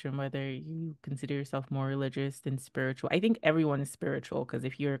spectrum, whether you consider yourself more religious than spiritual. I think everyone is spiritual because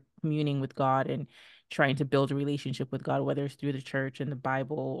if you're communing with God and trying to build a relationship with God, whether it's through the church and the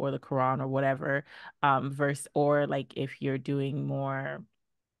Bible or the Quran or whatever, verse, or like if you're doing more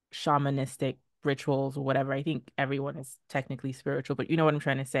shamanistic rituals or whatever. I think everyone is technically spiritual, but you know what I'm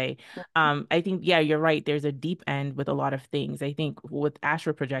trying to say. I think, yeah, you're right. There's a deep end with a lot of things. I think with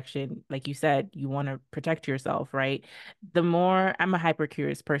astral projection, like you said, you want to protect yourself, right? The more I'm a hyper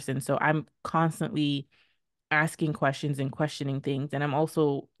curious person, so I'm constantly asking questions and questioning things. And I'm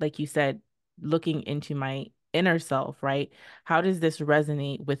also, like you said, looking into my inner self, right? How does this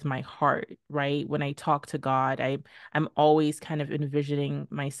resonate with my heart, right? When I talk to God, I'm always kind of envisioning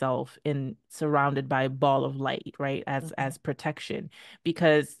myself in surrounded by a ball of light, right? As protection.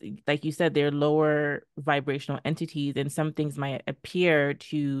 Because like you said, they're lower vibrational entities and some things might appear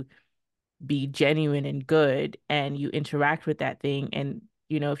to be genuine and good and you interact with that thing and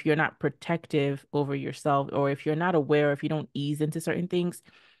if you're not protective over yourself or if you're not aware if you don't ease into certain things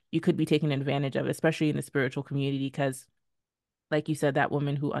you could be taken advantage of especially in the spiritual community because like you said that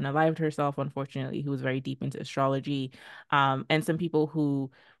woman who unalived herself unfortunately who was very deep into astrology and some people who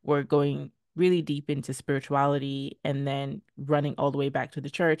were going really deep into spirituality and then running all the way back to the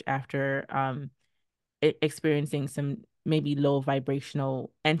church after experiencing some maybe low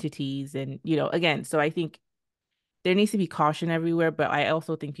vibrational entities and again so I think there needs to be caution everywhere but I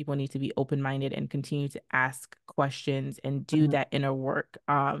also think people need to be open-minded and continue to ask questions and do Mhm. that inner work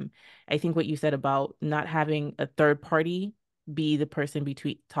I think what you said about not having a third party be the person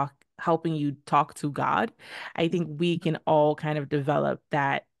between talk helping you talk to God I think we can all kind of develop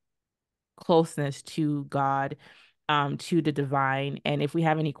that closeness to God, to the divine. And if we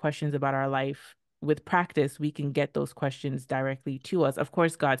have any questions about our life with practice, we can get those questions directly to us. Of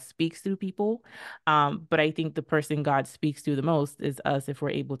course, God speaks through people, but I think the person God speaks through the most is us if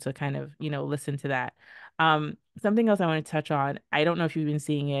we're able to kind of, listen to that. Something else I want to touch on, I don't know if you've been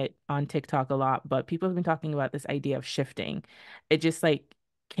seeing it on TikTok a lot, but people have been talking about this idea of shifting. It just like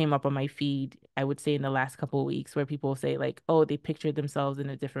came up on my feed, I would say in the last couple of weeks, where people say like, oh, they pictured themselves in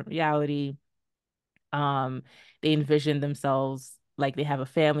a different reality. Um, they envision themselves like they have a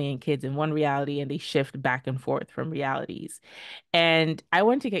family and kids in one reality and they shift back and forth from realities. And I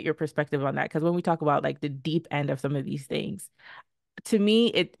want to get your perspective on that because when we talk about like the deep end of some of these things, to me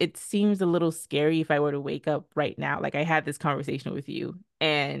it seems a little scary if I were to wake up right now. Like I had this conversation with you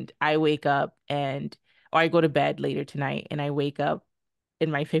and I wake up and or I go to bed later tonight and I wake up in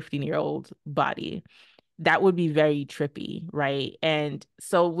my 15-year-old body that would be very trippy, right? And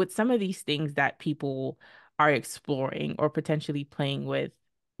so with some of these things that people are exploring or potentially playing with,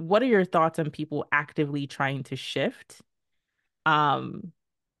 what are your thoughts on people actively trying to shift? Um,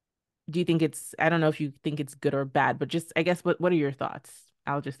 do you think I don't know if you think it's good or bad, but just I guess what are your thoughts?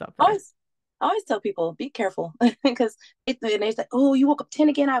 I'll just stop there. always I always tell people be careful, because and they're like, oh, you woke up 10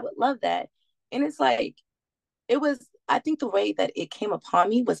 again, I would love that. And it's like, it was, I think the way that it came upon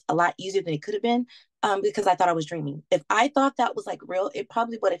me was a lot easier than it could have been, because I thought I was dreaming. If I thought that was like real, it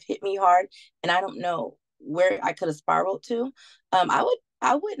probably would have hit me hard, and I don't know where I could have spiraled to.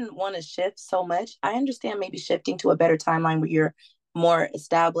 I wouldn't want to shift so much. I understand maybe shifting to a better timeline where you're more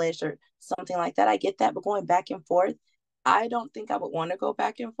established or something like that. I get that, but going back and forth, I don't think I would want to go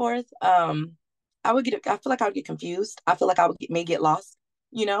back and forth. I feel like I would get confused. I feel like may get lost,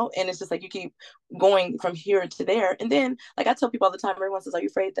 and it's just like you keep going from here to there. And then, like I tell people all the time, everyone says, are you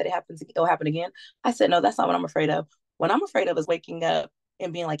afraid that it'll happen again? I said, no, that's not what I'm afraid of. What I'm afraid of is waking up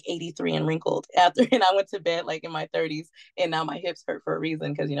and being like 83 and wrinkled after, and I went to bed like in my 30s, and now my hips hurt for a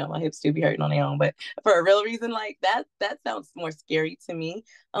reason, because my hips do be hurting on their own, but for a real reason, like that sounds more scary to me.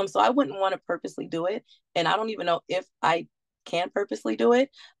 So I wouldn't want to purposely do it, and I don't even know if I can purposely do it.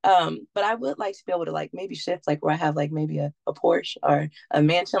 But I would like to be able to like maybe shift like where I have like maybe a Porsche or a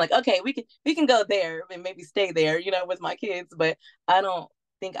mansion. Like, okay, we can go there and maybe stay there, with my kids. But I don't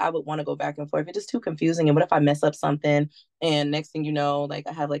think I would want to go back and forth. It's just too confusing. And what if I mess up something and next thing you know, like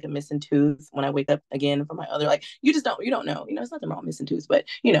I have like a missing tooth when I wake up again from my other like you don't know. There's nothing wrong with missing tooth, but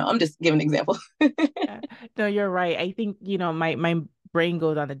I'm just giving an example. Yeah. No, you're right. I think, my brain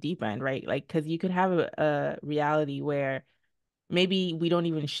goes on the deep end, right? Like, because you could have a reality where maybe we don't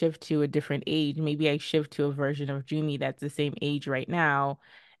even shift to a different age. Maybe I shift to a version of Jumi that's the same age right now,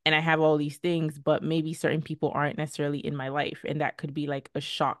 and I have all these things, but maybe certain people aren't necessarily in my life, and that could be like a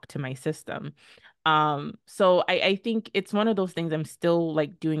shock to my system. So I think it's one of those things I'm still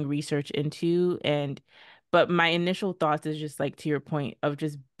like doing research into, but my initial thoughts is just like to your point of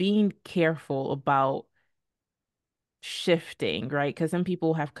just being careful about shifting, right? Because some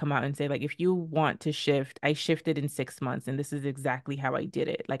people have come out and say, like, if you want to shift, I shifted in 6 months and this is exactly how I did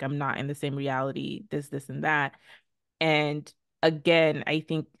it. Like, I'm not in the same reality, this, and that. And again, I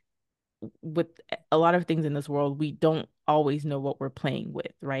think with a lot of things in this world, we don't always know what we're playing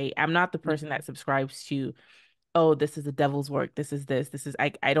with, right? I'm not the person that subscribes to, oh, this is the devil's work. This is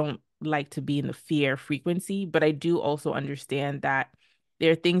I don't like to be in the fear frequency, but I do also understand that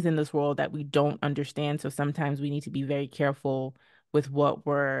there are things in this world that we don't understand. So sometimes we need to be very careful with what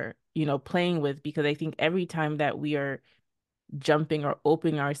we're, playing with, because I think every time that we are jumping or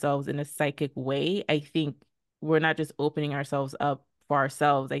opening ourselves in a psychic way, I think we're not just opening ourselves up for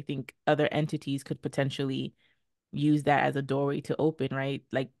ourselves. I think other entities could potentially use that as a doorway to open, right?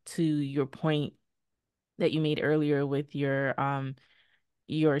 Like to your point that you made earlier with your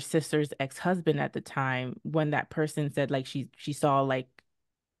sister's ex-husband at the time, when that person said like she saw like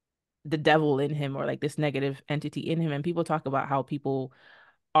the devil in him, or like this negative entity in him. And people talk about how people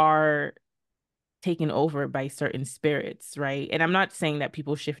are taken over by certain spirits, right? And I'm not saying that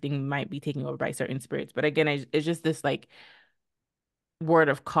people shifting might be taken over by certain spirits, but again, it's just this like word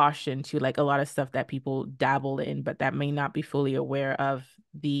of caution to like a lot of stuff that people dabble in, but that may not be fully aware of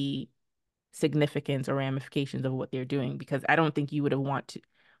the significance or ramifications of what they're doing, because I don't think you would have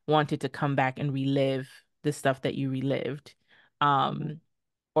wanted to come back and relive the stuff that you relived, Mhm. um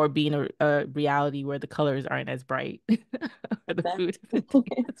or be in a reality where the colors aren't as bright or the food isn't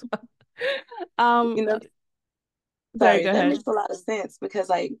as well. you know Sorry, Sorry, go that ahead. makes a lot of sense because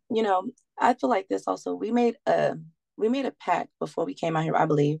like, I feel like this also. We made a pact before we came out here, I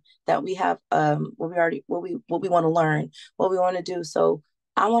believe, that we have what we want to learn, what we want to do. So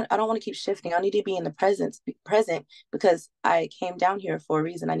I don't want to keep shifting. I need to be in the present because I came down here for a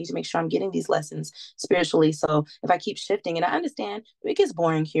reason. I need to make sure I'm getting these lessons spiritually. So if I keep shifting, and I understand it gets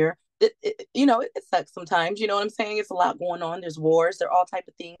boring here. It sucks sometimes. You know what I'm saying? It's a lot going on. There's wars. There are all type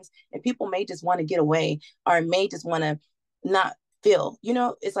of things, and people may just want to get away or may just want to not feel.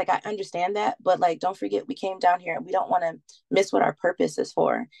 It's like I understand that, but like don't forget we came down here and we don't want to miss what our purpose is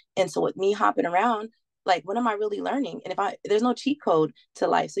for. And so with me hopping around, like what am I really learning? And if I there's no cheat code to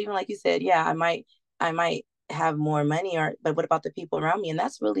life. So even like you said, yeah, I might have more money, or but what about the people around me? And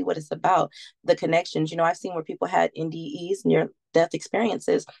that's really what it's about. The connections. I've seen where people had NDEs, near death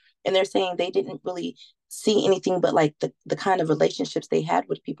experiences, and they're saying they didn't really see anything but like the kind of relationships they had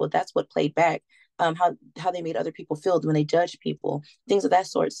with people. That's what played back. How they made other people feel when they judge people, things of that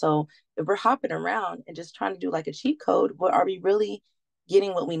sort. So if we're hopping around and just trying to do like a cheat code, what are we really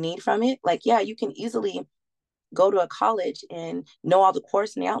getting what we need from it? Like, yeah, you can easily go to a college and know all the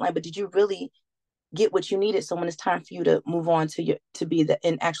course and the outline, but did you really get what you needed? So when it's time for you to move on to be the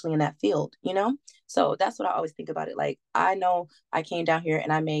and actually in that field. So that's what I always think about it. Like I know I came down here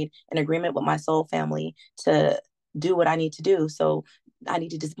and I made an agreement with my soul family to do what I need to do. So I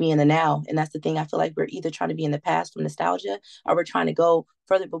need to just be in the now. And that's the thing. I feel like we're either trying to be in the past from nostalgia, or we're trying to go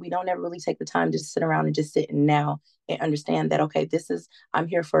further, but we don't ever really take the time to just sit around and just sit in now and understand that, okay, I'm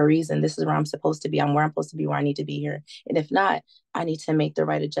here for a reason. This is where I'm supposed to be. I'm where I'm supposed to be, where I need to be here. And if not, I need to make the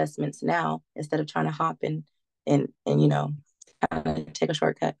right adjustments now instead of trying to hop and kind of take a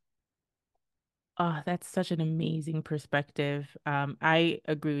shortcut. Oh, that's such an amazing perspective. I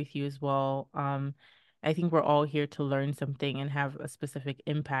agree with you as well. I think we're all here to learn something and have a specific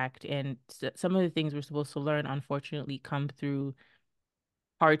impact. And some of the things we're supposed to learn, unfortunately, come through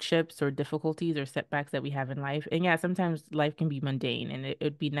hardships or difficulties or setbacks that we have in life. And yeah, sometimes life can be mundane, and it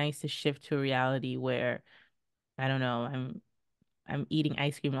would be nice to shift to a reality where, I don't know, I'm eating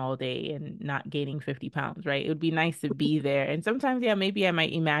ice cream all day and not gaining 50 pounds, right? It would be nice to be there. And sometimes, yeah, maybe I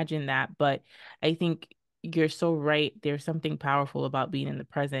might imagine that, but I think you're so right. There's something powerful about being in the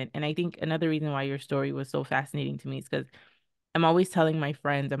present. And I think another reason why your story was so fascinating to me is because I'm always telling my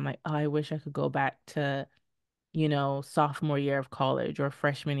friends, I'm like, oh, I wish I could go back to sophomore year of college or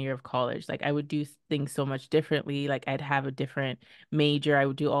freshman year of college. Like I would do things so much differently. Like I'd have a different major. I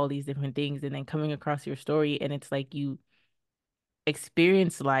would do all these different things. And then coming across your story, and it's like you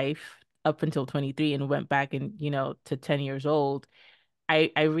experienced life up until 23 and went back and, to 10 years old.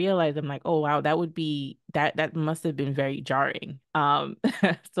 I realized I'm like, oh wow, that must have been very jarring.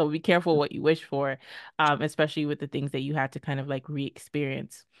 So be careful what you wish for, especially with the things that you had to kind of like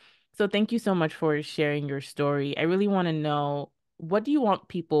re-experience. So thank you so much for sharing your story. I really want to know, what do you want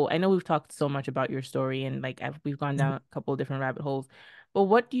people, I know we've talked so much about your story and like we've gone down a couple of different rabbit holes, but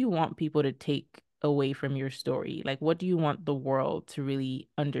what do you want people to take away from your story? Like what do you want the world to really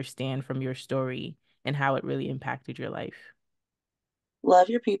understand from your story and how it really impacted your life? Love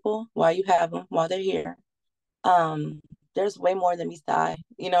your people while you have them, while they're here. Um, there's way more than meets the eye.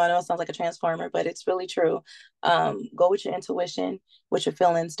 I know it sounds like a transformer, but it's really true. Go with your intuition, with your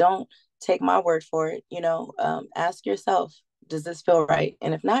feelings. Don't take my word for it. Ask yourself, does this feel right?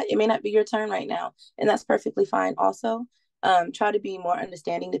 And if not, it may not be your turn right now, and that's perfectly fine. Also, try to be more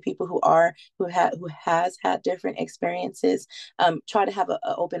understanding to people who has had different experiences. Try to have a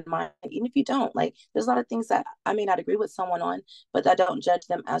open mind, even if you don't. Like, there's a lot of things that I may not agree with someone on, but I don't judge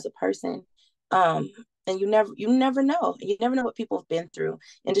them as a person. Um, and you never know. You never know what people have been through,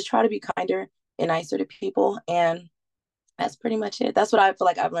 and just try to be kinder and nicer to people. And that's pretty much it. That's what I feel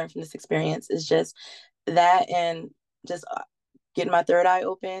like I've learned from this experience, is just that, and just getting my third eye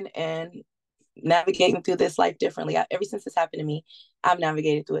open and navigating through this life differently. Ever since this happened to me, I've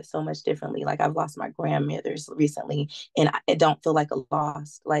navigated through it so much differently. Like, I've lost my grandmothers recently, and I don't feel like a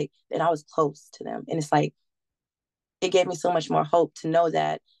loss. Like, and I was close to them, and it's like it gave me so much more hope to know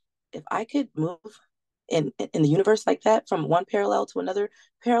that if I could move in the universe like that, from one parallel to another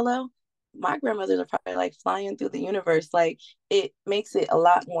parallel, my grandmothers are probably like flying through the universe. Like, it makes it a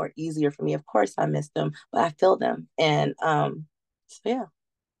lot more easier for me. Of course I miss them, but I feel them. And so yeah.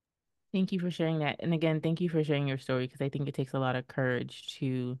 Thank you for sharing that. And again, thank you for sharing your story because I think it takes a lot of courage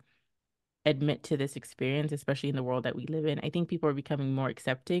to admit to this experience, especially in the world that we live in. I think people are becoming more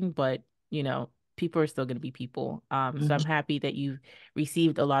accepting, but people are still going to be people. So I'm happy that you've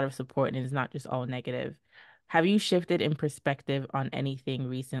received a lot of support and it's not just all negative. Have you shifted in perspective on anything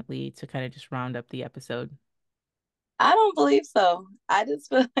recently to kind of just round up the episode? I don't believe so. I just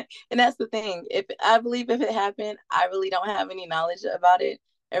feel like, and that's the thing. If I believe if it happened, I really don't have any knowledge about it.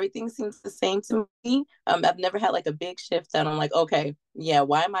 Everything seems the same to me. I've never had like a big shift that I'm like, okay, yeah,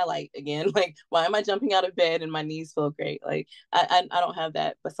 why am I light again? Like, why am I jumping out of bed and my knees feel great? Like, I don't have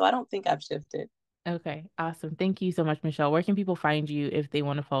that, but so I don't think I've shifted. Okay, awesome. Thank you so much, Michelle. Where can people find you if they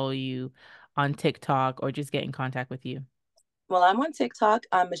want to follow you on TikTok or just get in contact with you? Well, I'm on TikTok.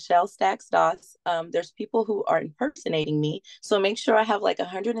 I'm Michelle Stacks Doss. There's people who are impersonating me. So make sure I have like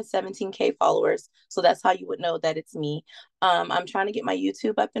 117K followers. So that's how you would know that it's me. I'm trying to get my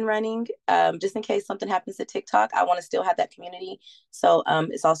YouTube up and running, just in case something happens to TikTok. I want to still have that community. So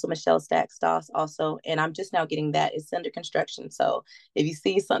it's also Michelle Stacks Doss also. And I'm just now getting that. It's under construction. So if you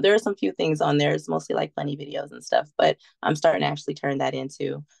see there are some few things on there. It's mostly like funny videos and stuff. But I'm starting to actually turn that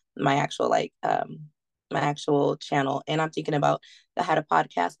into my actual my actual channel. And I'm thinking about, I had a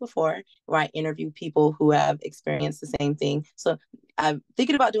podcast before where I interview people who have experienced the same thing. So I'm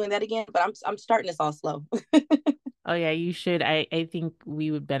thinking about doing that again, but I'm starting this all slow. Oh yeah, you should. I think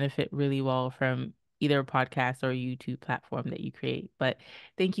we would benefit really well from either a podcast or a YouTube platform that you create. But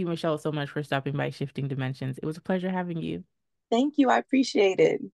thank you, Michelle, so much for stopping by Shifting Dimensions. It was a pleasure having you. Thank you. I appreciate it.